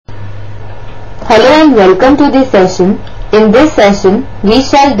Hello and welcome to the session. In this session, we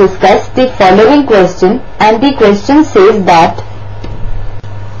shall discuss the following question, and the question says that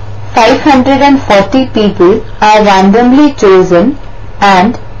 540 people are randomly chosen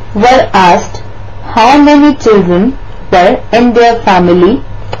and were asked how many children were in their family.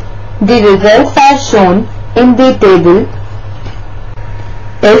 The results are shown in the table.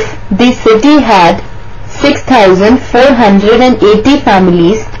 If the city had 6,480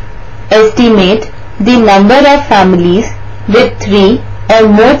 families, estimate the number of families with 3 or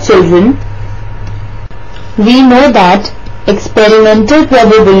more children. We know that experimental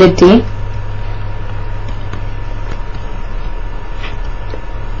probability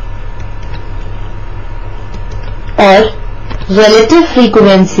or relative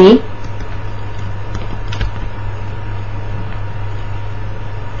frequency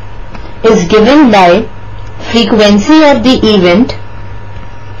is given by frequency of the event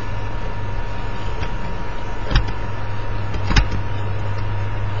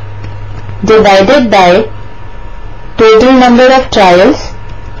divided by total number of trials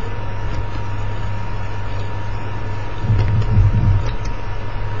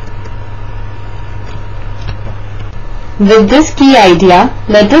With this key idea,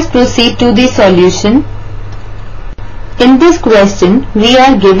 let us proceed to the solution. In this question, we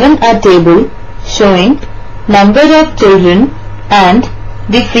are given a table showing number of children and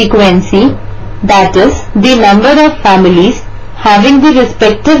the frequency, that is, the number of families having the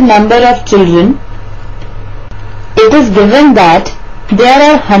respective number of children. It is given that there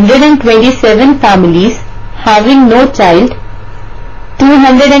are 127 families having no child,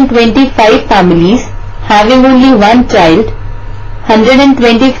 225 families having only one child,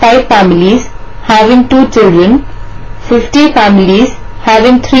 125 families having 2 children, 50 families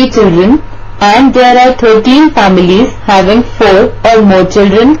having 3 children, and there are 13 families having 4 or more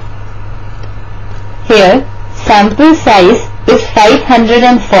children. Here, sample size is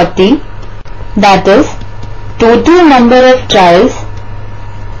 540, that is, total number of trials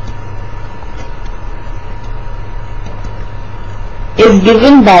is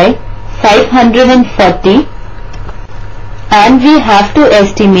given by 540, and we have to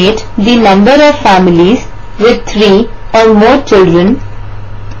estimate the number of families with 3 or more children.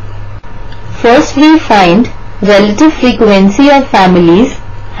 First we find relative frequency of families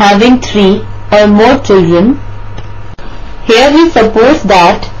having 3 or more children. Here we suppose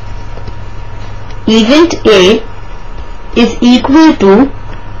that event A is equal to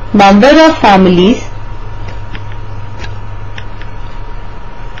number of families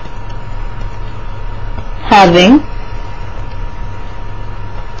having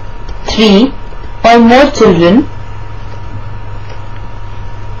 3 or more children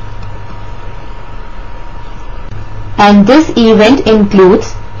and this event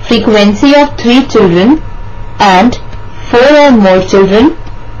includes frequency of 3 children and 4 or more children,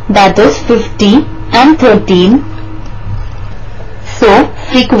 that is 50 and 13. So,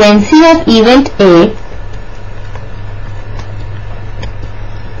 frequency of event A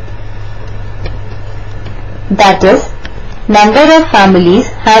that is, number of families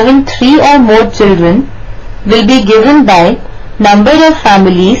having 3 or more children will be given by number of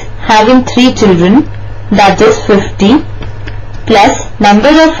families having 3 children, that is 50, plus number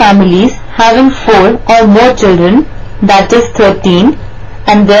of families having 4 or more children, that is 13,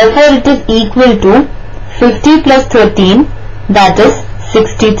 and therefore it is equal to 50 plus 13, that is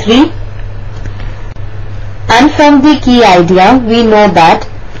 63. And from the key idea, we know that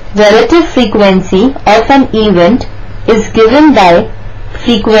relative frequency of an event is given by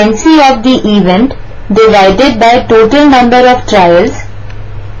frequency of the event divided by total number of trials.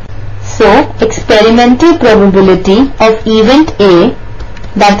 So, experimental probability of event A,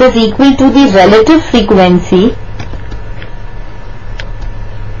 that is equal to the relative frequency,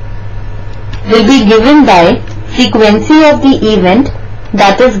 will be given by frequency of the event,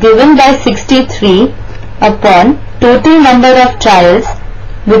 that is given by 63 upon total number of trials,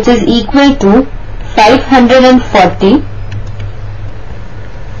 which is equal to 540.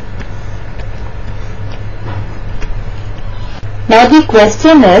 Now the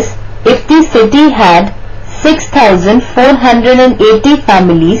question is, if the city had 6,480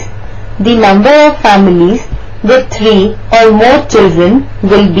 families, the number of families with 3 or more children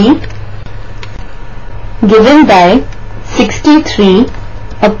will be given by 63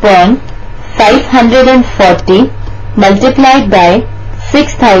 upon 540 multiplied by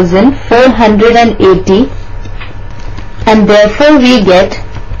 6,480, and therefore we get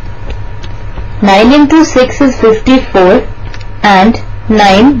 9 into 6 is 54 and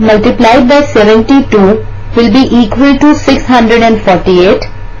 9 multiplied by 72 will be equal to 648.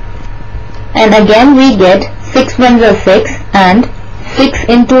 and again we get 6 ones are 6 and 6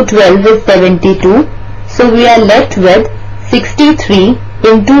 into 12 is 72. So we are left with 63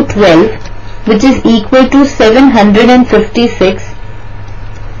 into 12, which is equal to 756.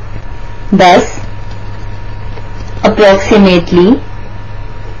 Thus, approximately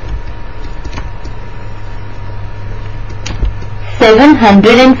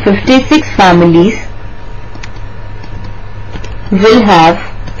 756 families will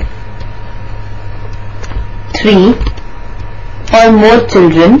have 3 or more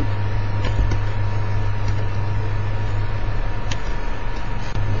children,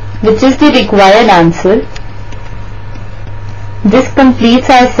 which is the required answer. This completes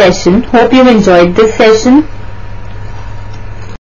our session. Hope you enjoyed this session.